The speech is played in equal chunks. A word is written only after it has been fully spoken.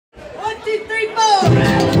2, 3, 4.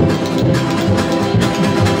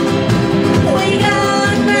 We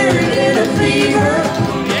got married in a fever.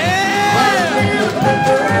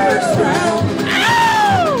 First round.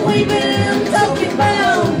 We've been talking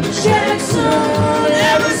about Jackson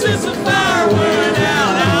ever since the fire went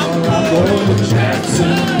out. I'm going to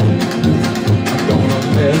Jackson. I'm gonna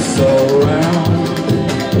mess around.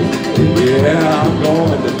 Yeah, I'm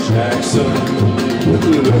going to Jackson.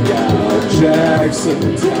 Look out, Jackson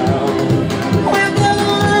Town. We're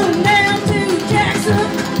going down to Jackson.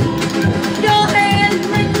 Go ahead and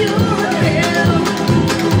make your hair.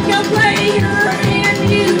 Go play your hand,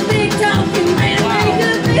 you big talking man. Make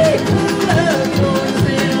a big fool of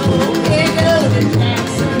yourself. Yeah, go to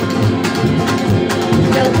Jackson.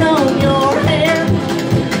 Go comb your hair.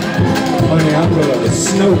 Honey, I'm gonna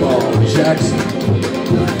snowball Jackson.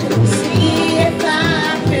 See if I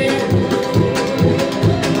can.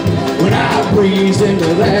 When I breeze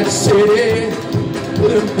into that city,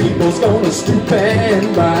 them people's gonna stoop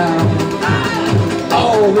and bow.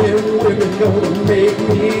 All them women gonna make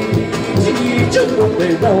me teach them what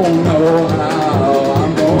they don't know how.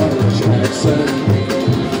 I'm going to Jackson.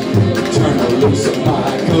 Turn loose of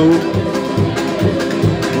my coat.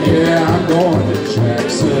 Yeah, I'm going to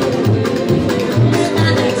Jackson.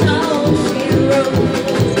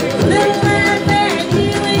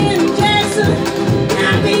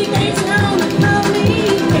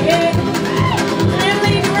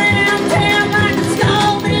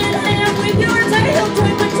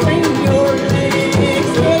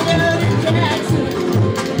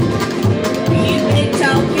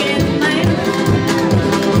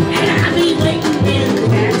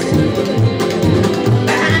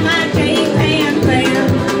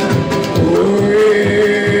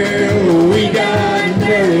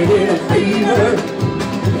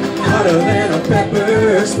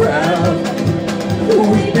 Pepper sprout.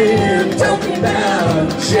 We've been talking about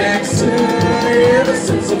Jackson ever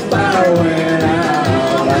since the fire went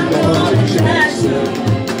out. I'm going to Jackson,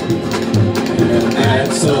 and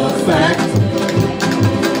that's a fact.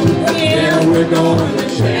 Yeah, we're going to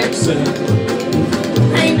Jackson.